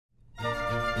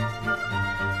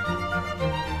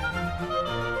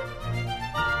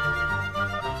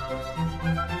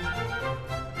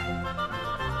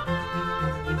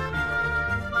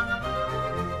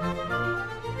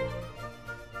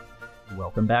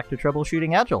welcome back to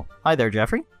Troubleshooting Agile. Hi there,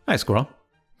 Jeffrey. Hi, Squirrel.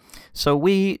 So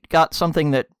we got something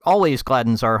that always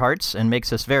gladdens our hearts and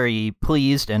makes us very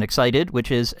pleased and excited, which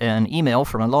is an email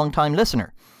from a longtime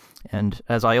listener. And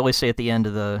as I always say at the end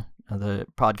of the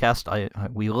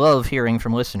podcast, we love hearing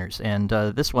from listeners. And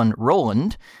this one,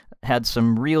 Roland, had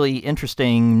some really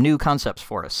interesting new concepts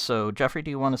for us. So Jeffrey,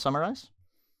 do you want to summarize?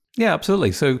 Yeah,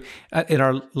 absolutely. So in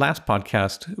our last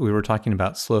podcast, we were talking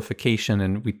about slowification,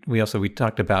 and we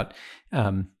talked about,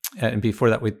 and before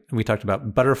that, we talked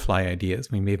about butterfly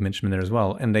ideas. We may have mentioned them there as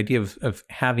well, and the idea of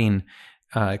having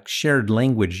shared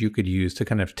language you could use to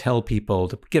kind of tell people,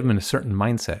 to give them a certain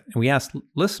mindset. And we asked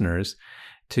listeners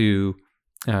to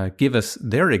give us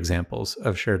their examples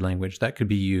of shared language that could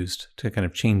be used to kind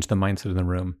of change the mindset in the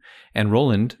room. And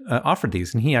Roland offered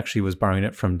these, and he actually was borrowing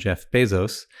it from Jeff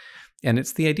Bezos. And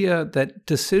it's the idea that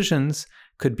decisions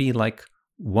could be like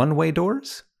one-way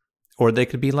doors, or they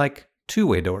could be like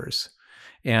two-way doors.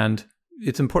 And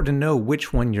it's important to know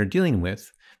which one you're dealing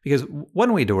with, because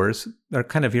one-way doors are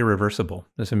kind of irreversible.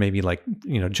 This is maybe like,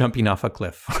 jumping off a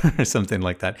cliff or something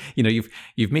like that.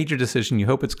 You've made your decision, you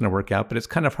hope it's going to work out, but it's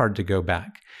kind of hard to go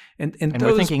back. And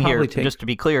we're thinking here, just to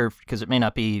be clear, because it may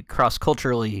not be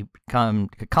cross-culturally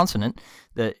consonant,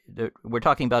 that we're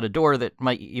talking about a door that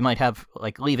you might have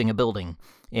like leaving a building,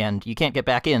 and you can't get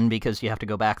back in because you have to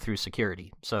go back through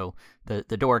security. So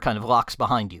the door kind of locks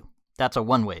behind you. That's a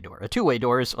one-way door. A two-way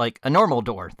door is like a normal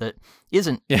door that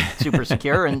isn't super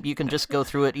secure, and you can just go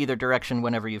through it either direction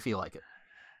whenever you feel like it.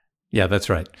 Yeah, that's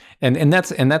right. And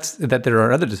that's that there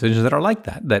are other decisions that are like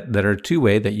that are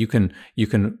two-way, that you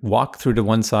can walk through to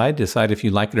one side, decide if you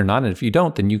like it or not, and if you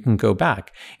don't, then you can go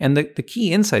back. And the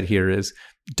key insight here is,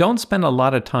 don't spend a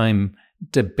lot of time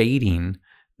debating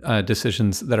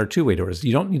decisions that are two-way doors.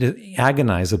 You don't need to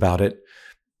agonize about it,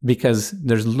 because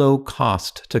there's low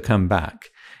cost to come back.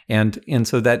 And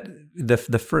so that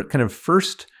the kind of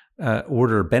first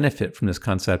order benefit from this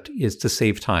concept is to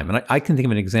save time. And I can think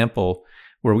of an example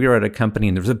where we were at a company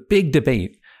and there was a big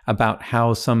debate about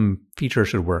how some feature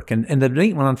should work. And the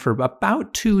debate went on for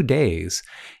about 2 days,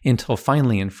 until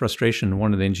finally, in frustration,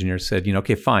 one of the engineers said,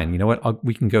 okay, fine, you know what,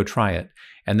 we can go try it.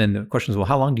 And then the question was, well,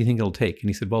 how long do you think it'll take? And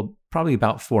he said, well, probably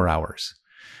about 4 hours.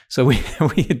 So we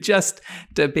had just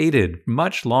debated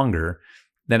much longer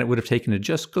than it would have taken to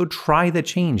just go try the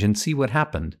change and see what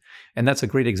happened. And that's a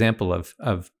great example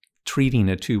of treating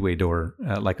a two-way door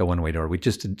like a one-way door. We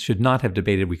just should not have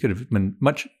debated. We could have been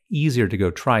much easier to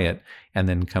go try it and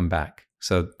then come back.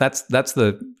 So that's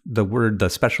the word, the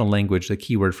special language, the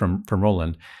keyword from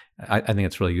Roland. I think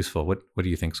it's really useful. What do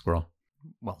you think, Squirrel?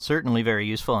 Well, certainly very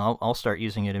useful. I'll start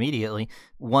using it immediately.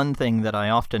 One thing that I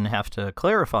often have to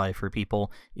clarify for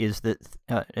people is that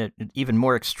even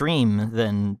more extreme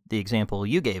than the example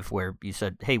you gave, where you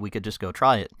said, hey, we could just go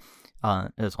try it.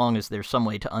 As long as there's some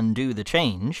way to undo the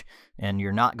change and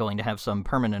you're not going to have some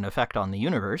permanent effect on the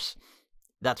universe,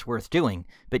 that's worth doing.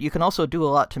 But you can also do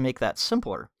a lot to make that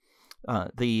simpler.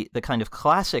 The kind of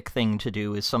classic thing to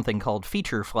do is something called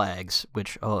feature flags,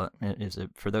 which is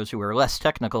for those who are less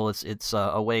technical, it's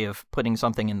a way of putting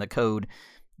something in the code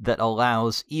that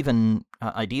allows even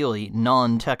ideally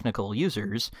non-technical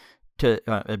users to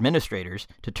administrators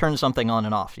to turn something on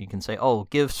and off. You can say, "Oh,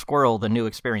 give Squirrel the new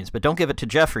experience," but don't give it to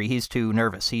Jeffrey. He's too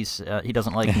nervous. He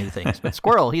doesn't like new things. But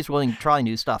Squirrel, he's willing to try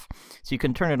new stuff. So you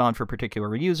can turn it on for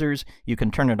particular users. You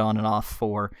can turn it on and off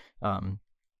for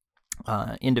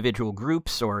individual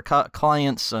groups or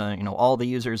clients, all the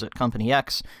users at Company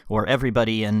X or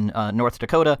everybody in North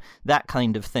Dakota, that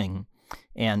kind of thing.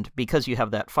 And because you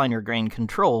have that finer grain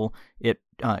control, it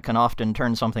can often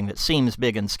turn something that seems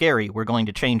big and scary, we're going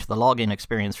to change the login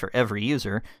experience for every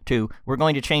user, to we're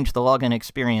going to change the login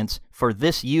experience for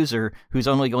this user who's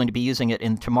only going to be using it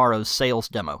in tomorrow's sales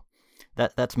demo.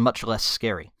 That's much less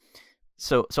scary.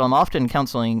 So I'm often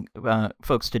counseling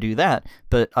folks to do that,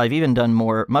 but I've even done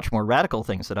much more radical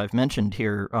things that I've mentioned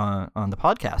here on the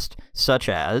podcast, such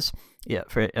as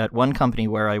at one company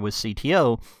where I was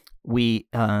CTO, we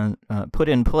put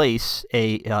in place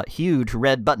a huge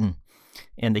red button,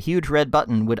 and the huge red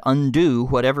button would undo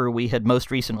whatever we had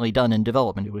most recently done in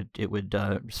development. It would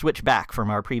switch back from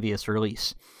our previous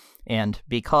release, and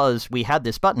because we had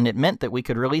this button, it meant that we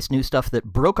could release new stuff that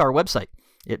broke our website.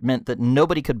 It meant that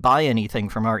nobody could buy anything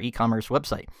from our e-commerce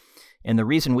website. And the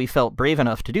reason we felt brave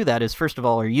enough to do that is, first of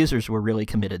all, our users were really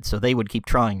committed, so they would keep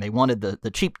trying. They wanted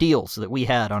the cheap deals that we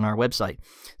had on our website.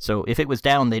 So if it was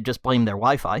down, they'd just blame their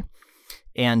Wi-Fi.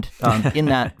 And in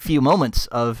that few moments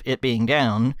of it being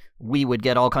down, we would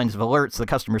get all kinds of alerts. The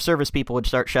customer service people would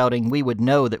start shouting. We would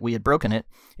know that we had broken it,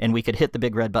 and we could hit the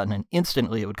big red button, and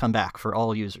instantly it would come back for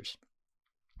all users.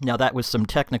 Now, that was some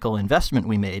technical investment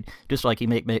we made, just like you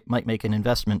might make an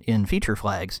investment in feature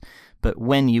flags. But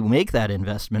when you make that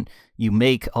investment, you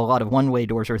make a lot of one-way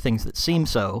doors, or things that seem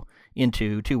so,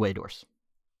 into two-way doors.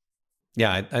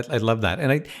 Yeah, I love that,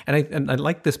 and I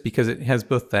like this because it has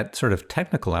both that sort of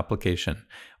technical application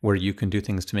where you can do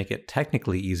things to make it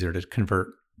technically easier to convert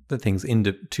the things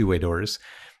into two-way doors,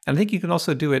 and I think you can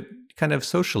also do it kind of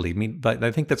socially. But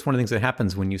I think that's one of the things that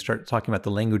happens when you start talking about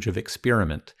the language of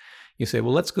experiment. You say,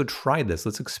 well, let's go try this.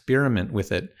 Let's experiment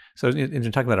with it. So you're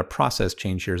talking about a process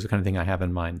change here is the kind of thing I have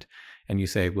in mind. And you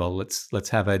say, well, let's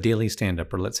have a daily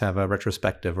stand-up, or let's have a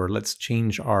retrospective, or let's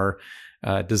change our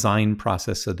design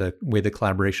process of the way the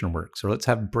collaboration works, or let's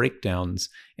have breakdowns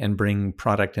and bring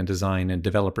product and design and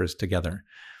developers together.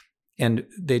 And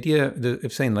the idea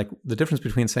of saying, like, the difference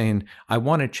between saying, I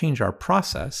want to change our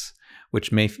process,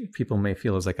 which people may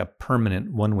feel is like a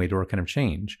permanent one-way door kind of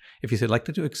change. If you say, like,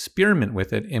 to experiment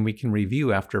with it and we can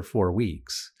review after 4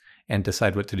 weeks and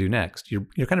decide what to do next,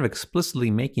 you're kind of explicitly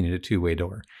making it a two-way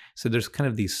door. So there's kind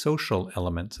of these social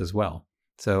elements as well.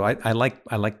 So I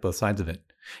like both sides of it.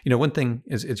 One thing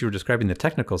is, as you were describing the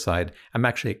technical side, I'm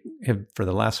actually have for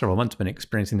the last several months been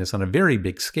experiencing this on a very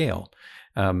big scale,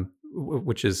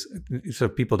 which is, so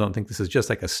people don't think this is just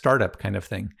like a startup kind of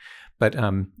thing. But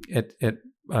at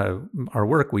our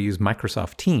work, we use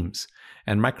Microsoft Teams,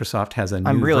 and Microsoft has a new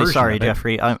I'm really version sorry, of it.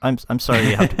 Jeffrey. I'm sorry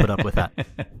you have to put up with that.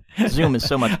 Zoom is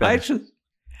so much better.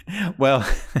 Well,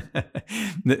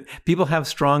 people have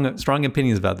strong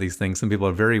opinions about these things. Some people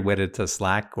are very wedded to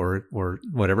Slack or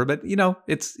whatever, but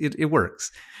it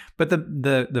works. But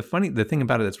the thing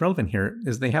about it that's relevant here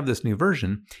is they have this new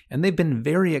version, and they've been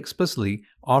very explicitly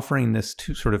offering this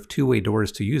two-way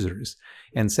doors to users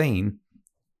and saying,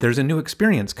 there's a new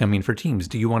experience coming for Teams.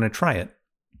 Do you want to try it?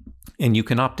 And you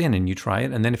can opt in and you try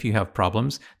it. And then if you have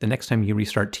problems, the next time you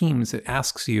restart Teams, it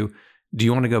asks you, do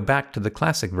you want to go back to the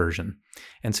classic version?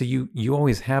 And so you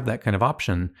always have that kind of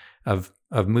option of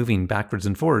moving backwards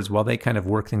and forwards while they kind of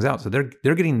work things out. So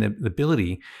they're getting the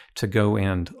ability to go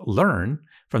and learn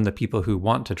from the people who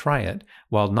want to try it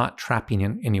while not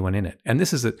trapping anyone in it. And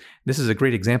this is a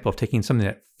great example of taking something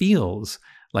that feels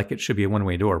like it should be a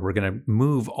one-way door. We're going to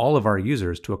move all of our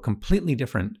users to a completely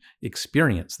different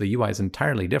experience. The UI is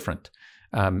entirely different.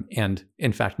 And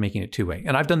in fact, making it two-way.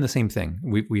 And I've done the same thing.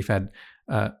 We've had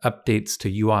updates to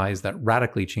UIs that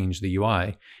radically change the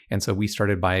UI. And so we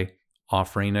started by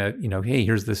offering hey,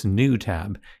 here's this new tab.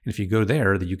 And if you go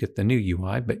there, you get the new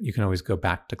UI, but you can always go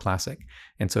back to classic.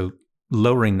 And so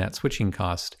lowering that switching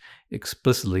cost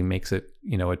explicitly makes it,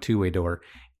 a two-way door.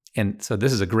 And so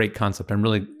this is a great concept. I'm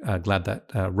really glad that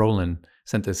Roland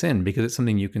sent this in, because it's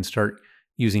something you can start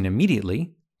using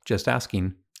immediately, just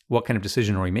asking, what kind of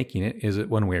decision are we making it? Is it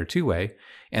one-way or two-way?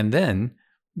 And then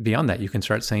beyond that, you can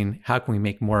start saying, how can we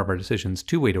make more of our decisions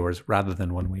two-way doors rather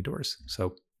than one-way doors?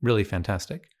 So really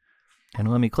fantastic. And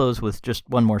let me close with just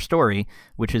one more story,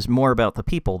 which is more about the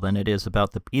people than it is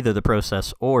about either the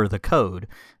process or the code.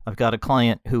 I've got a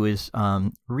client who is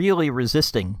really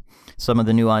resisting some of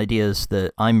the new ideas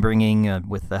that I'm bringing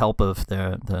with the help of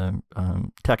the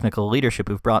technical leadership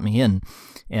who've brought me in.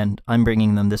 And I'm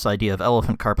bringing them this idea of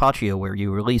elephant carpaccio, where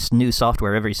you release new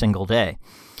software every single day.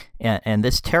 And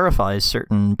this terrifies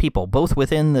certain people, both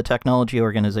within the technology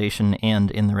organization and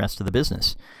in the rest of the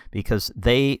business, because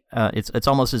it's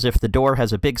almost as if the door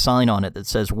has a big sign on it that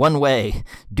says, one way,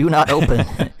 do not open,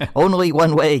 only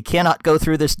one way, cannot go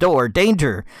through this door,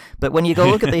 danger. But when you go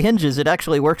look at the hinges, it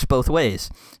actually works both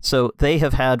ways. So they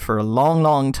have had for a long,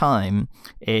 long time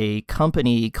a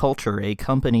company culture, a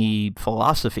company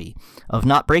philosophy of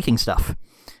not breaking stuff.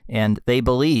 And they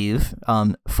believe,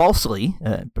 falsely,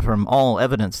 from all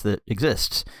evidence that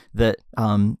exists, that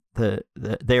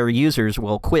their users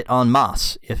will quit en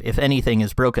masse if anything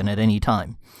is broken at any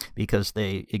time, because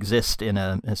they exist in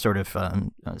a sort of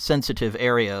sensitive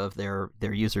area of their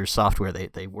users' software.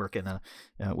 They work in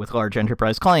with large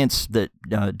enterprise clients that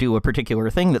do a particular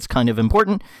thing that's kind of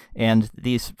important, and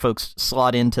these folks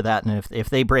slot into that. And if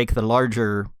they break the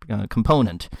larger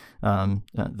component,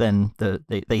 then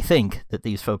they think that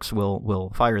these folks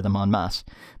will fire them en masse.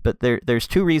 But there's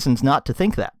two reasons not to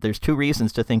think that. There's two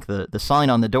reasons to think the sign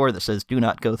on the door that says "Do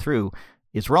not go through"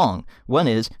 is wrong. One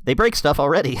is they break stuff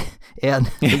already, and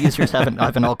the users haven't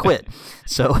all quit.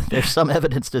 So there's some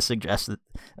evidence to suggest that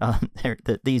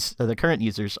that the current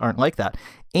users aren't like that.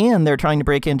 And they're trying to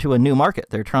break into a new market.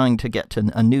 They're trying to get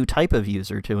to a new type of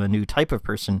user, to a new type of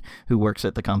person who works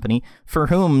at the company, for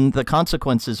whom the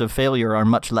consequences of failure are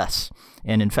much less.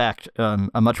 And in fact,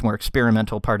 a much more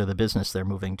experimental part of the business. They're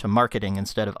moving to marketing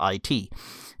instead of IT.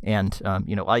 And,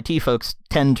 IT folks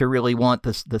tend to really want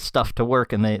the stuff to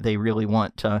work, and they really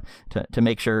want to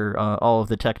make sure all of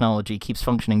the technology keeps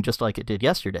functioning just like it did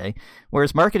yesterday.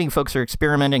 Whereas marketing folks are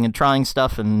experimenting and trying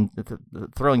stuff and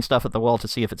throwing stuff at the wall to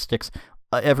see if it sticks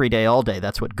every day, all day.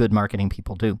 That's what good marketing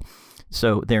people do.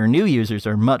 So their new users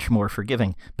are much more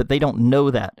forgiving, but they don't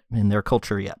know that in their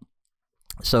culture yet.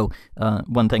 So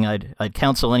one thing I'd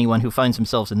counsel anyone who finds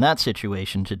themselves in that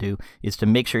situation to do is to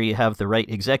make sure you have the right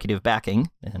executive backing.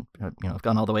 And I've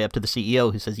gone all the way up to the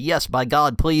CEO who says, yes, by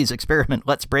God, please experiment.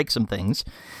 Let's break some things.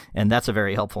 And that's a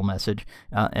very helpful message.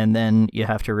 And then you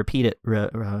have to repeat it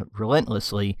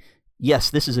relentlessly.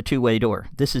 Yes, this is a two-way door.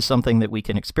 This is something that we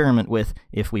can experiment with.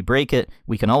 If we break it,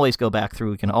 we can always go back through.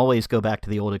 We can always go back to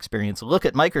the old experience. Look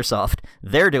at Microsoft.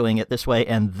 They're doing it this way,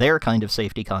 and they're kind of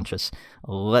safety conscious.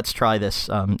 Let's try this.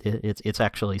 It's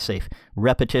actually safe.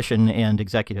 Repetition and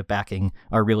executive backing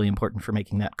are really important for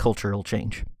making that cultural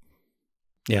change.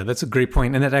 Yeah, that's a great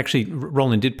point. And that actually,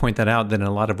 Roland did point that out, that in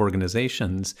a lot of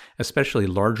organizations, especially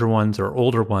larger ones or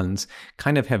older ones,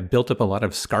 kind of have built up a lot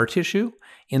of scar tissue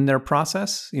in their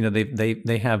process.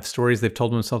 They have stories they've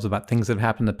told themselves about things that have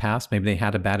happened in the past. Maybe they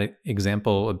had a bad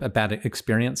example, a bad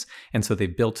experience. And so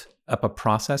they've built up a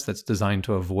process that's designed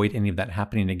to avoid any of that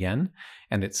happening again.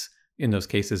 And in those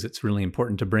cases, it's really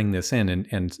important to bring this in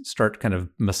and start kind of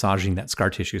massaging that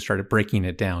scar tissue, start breaking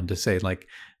it down to say, like,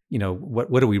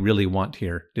 what do we really want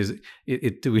here?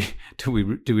 Do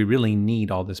we really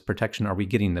need all this protection? Are we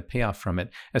getting the payoff from it?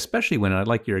 Especially when, I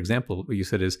like your example, what you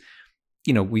said is,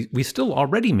 we still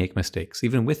already make mistakes,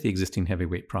 even with the existing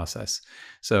heavyweight process.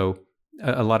 So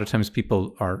a lot of times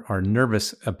people are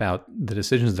nervous about the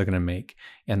decisions they're going to make,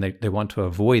 and they want to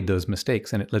avoid those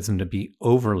mistakes, and it leads them to be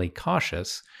overly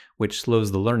cautious, which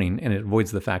slows the learning, and it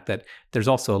avoids the fact that there's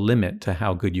also a limit to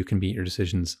how good you can be at your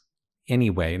decisions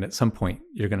anyway, and at some point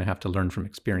you're going to have to learn from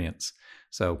experience.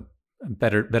 So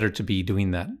better to be doing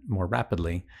that more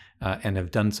rapidly and have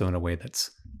done so in a way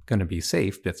that's going to be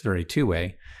safe, that's very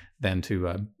two-way, than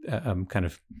to kind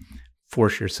of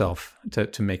force yourself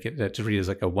to make it to read as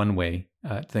like a one-way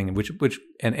thing, which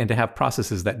and to have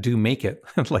processes that do make it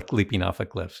like leaping off a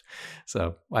cliff.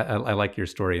 So I like your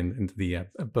story and the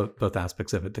both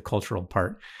aspects of it, the cultural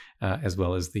part as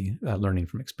well as the learning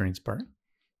from experience part.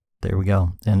 There we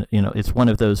go. And, it's one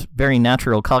of those very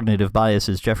natural cognitive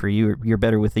biases. Jeffrey, you're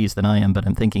better with these than I am, but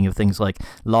I'm thinking of things like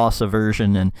loss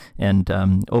aversion and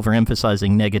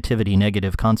overemphasizing negativity,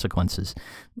 negative consequences.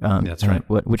 That's right.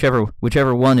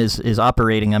 Whichever one is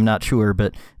operating, I'm not sure,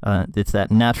 but it's that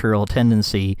natural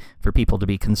tendency for people to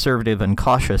be conservative and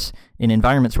cautious in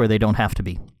environments where they don't have to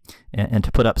be, and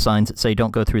to put up signs that say,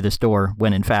 don't go through this door,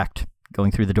 when in fact going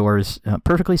through the door is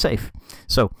perfectly safe.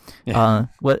 So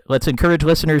let's encourage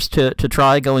listeners to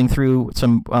try going through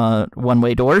some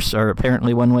one-way doors, or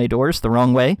apparently one-way doors, the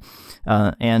wrong way.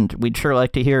 And we'd sure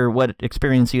like to hear what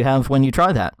experience you have when you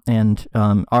try that. And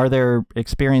are there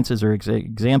experiences or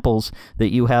examples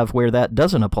that you have where that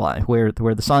doesn't apply, where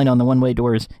the sign on the one-way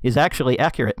doors is actually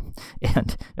accurate,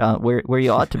 and where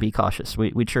you ought to be cautious?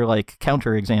 We'd sure like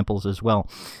counter examples as well.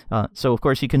 So, of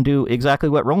course, you can do exactly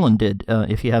what Roland did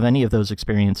if you have any of those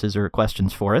experiences or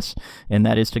questions for us, and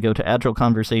that is to go to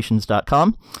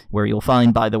agileconversations.com, where you'll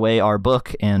find, by the way, our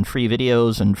book and free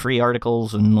videos and free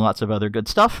articles and lots of other good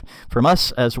stuff from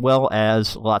us, as well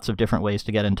as lots of different ways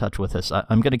to get in touch with us.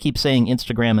 I'm going to keep saying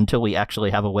Instagram until we actually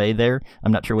have a way there.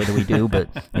 I'm not sure whether we do, but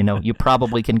you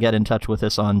probably can get in touch with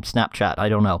us on Snapchat. I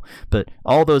don't know, but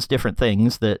all those different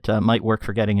things that might work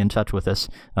for getting in touch with us,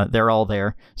 they're all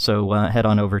there. So head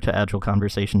on over to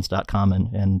agileconversations.com,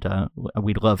 and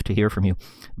we'd love to hear from you.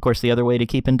 Of course, the other way to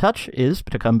keep in touch is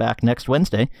to come back next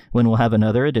Wednesday when we'll have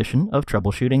another edition of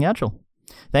Troubleshooting Agile.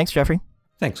 Thanks, Jeffrey.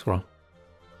 Thanks, Squirrel.